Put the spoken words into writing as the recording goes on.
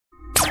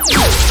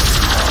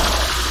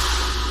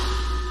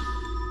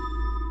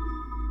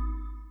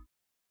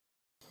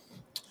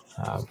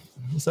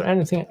Is there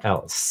anything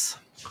else?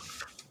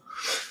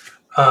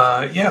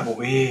 Yeah,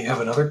 we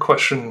have another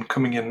question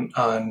coming in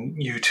on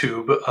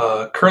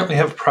YouTube. Currently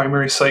have a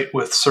primary site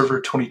with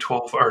server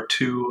 2012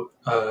 R2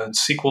 and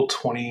SQL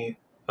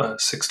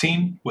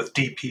 2016 with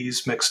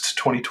DPs mixed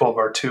 2012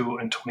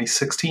 R2 and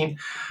 2016.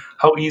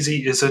 How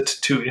easy is it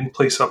to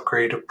in-place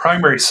upgrade a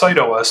primary site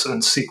OS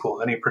and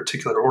SQL? Any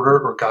particular order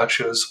or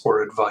gotchas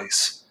or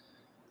advice?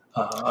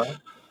 I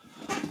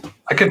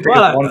can think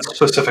of one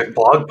specific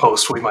blog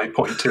post we might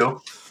point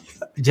to.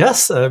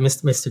 Yes,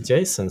 Mr.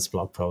 Jason's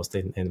blog post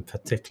in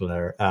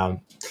particular.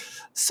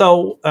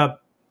 So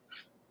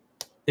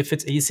if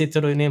it's easy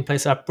to do an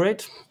in-place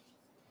upgrade,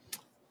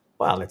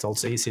 well, it's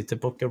also easy to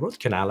book a root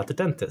canal at the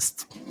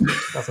dentist.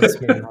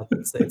 Doesn't mean that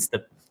it's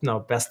the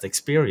best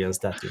experience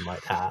that you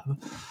might have.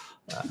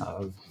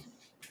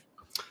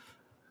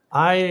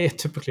 I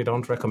typically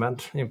don't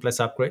recommend in-place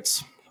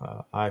upgrades.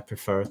 I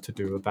prefer to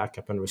do a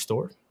backup and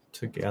restore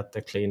to get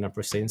a clean and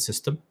pristine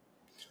system.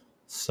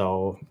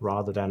 So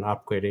rather than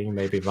upgrading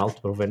maybe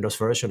multiple Windows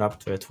version up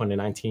to a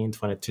 2019,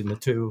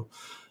 2022,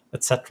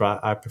 etc.,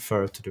 I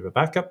prefer to do a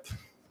backup,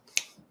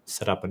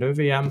 set up a new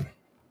VM,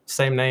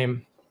 same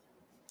name,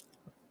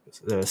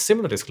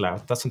 similar disk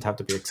layout, doesn't have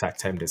to be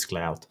exact same disk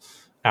layout,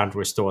 and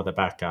restore the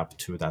backup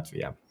to that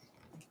VM.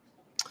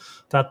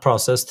 That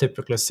process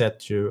typically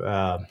sets you,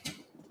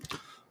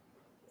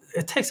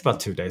 it takes about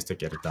 2 days to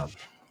get it done.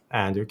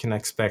 And you can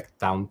expect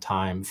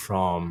downtime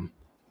from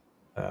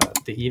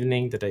the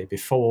evening, the day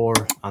before,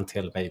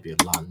 until maybe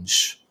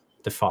lunch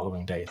the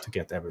following day to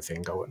get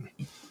everything going.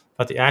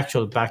 But the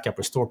actual backup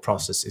restore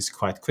process is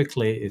quite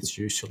quickly. It's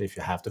usually, if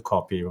you have to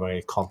copy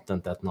away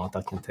content that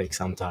can take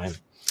some time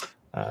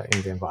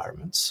in the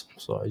environments.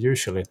 So I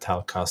usually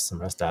tell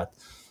customers that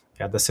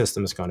the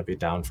system is going to be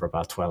down for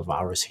about 12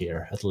 hours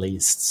here at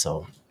least.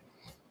 So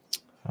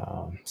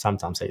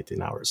sometimes 18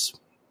 hours.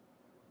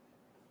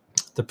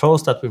 The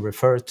post that we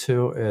refer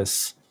to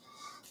is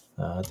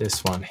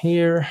this one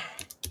here.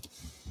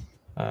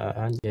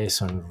 And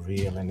Jason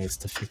really needs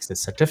to fix the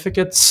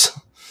certificates.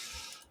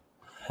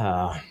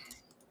 I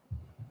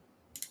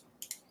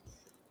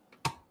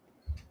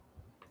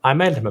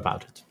mailed him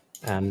about it,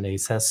 and he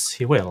says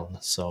he will,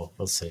 so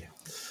we'll see.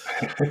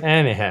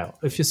 Anyhow,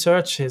 if you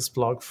search his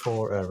blog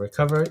for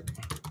recovery,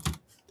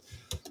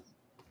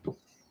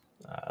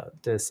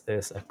 this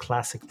is a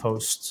classic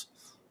post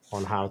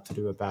on how to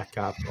do a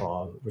backup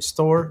or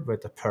restore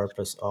with the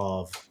purpose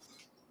of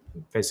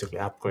basically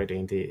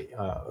upgrading the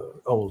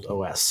old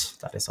OS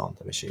that is on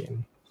the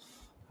machine.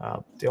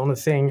 The only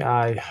thing,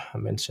 I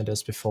mentioned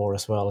this before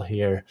as well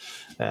here,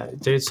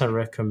 Jason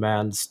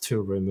recommends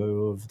to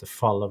remove the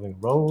following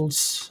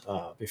roles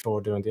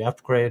before doing the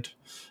upgrade.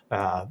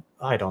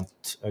 I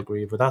don't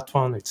agree with that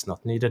one. It's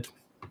not needed.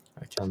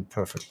 I can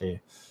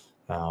perfectly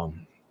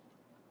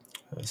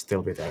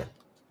still be there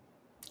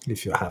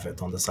if you have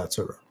it on the site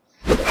server.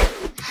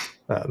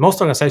 Most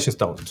organizations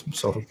don't,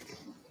 so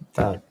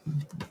there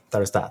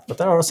is that. But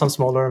there are some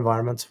smaller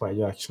environments where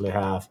you actually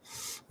have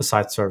the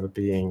site server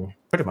being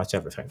pretty much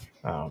everything.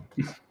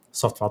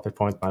 Software output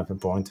point,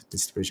 management point,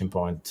 distribution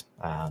point,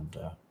 and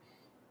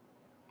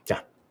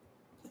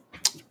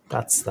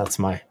that's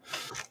my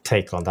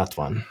take on that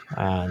one.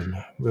 And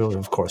we'll,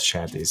 of course,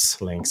 share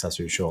these links as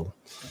usual.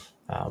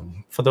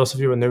 For those of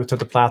you who are new to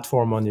the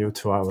platform or new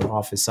to our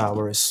office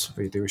hours,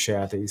 we do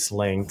share these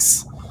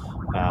links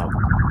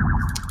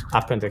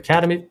up in the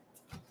Academy.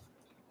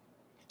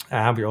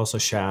 And we also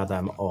share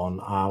them on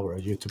our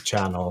YouTube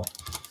channel.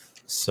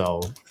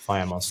 So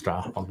via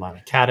Monstra Online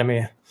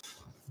Academy,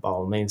 by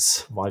all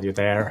means, while you're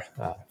there,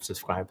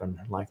 subscribe and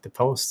like the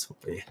post.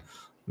 It would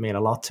mean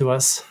a lot to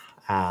us.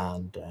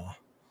 And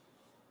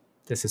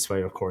this is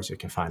where, of course, you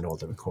can find all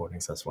the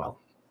recordings as well.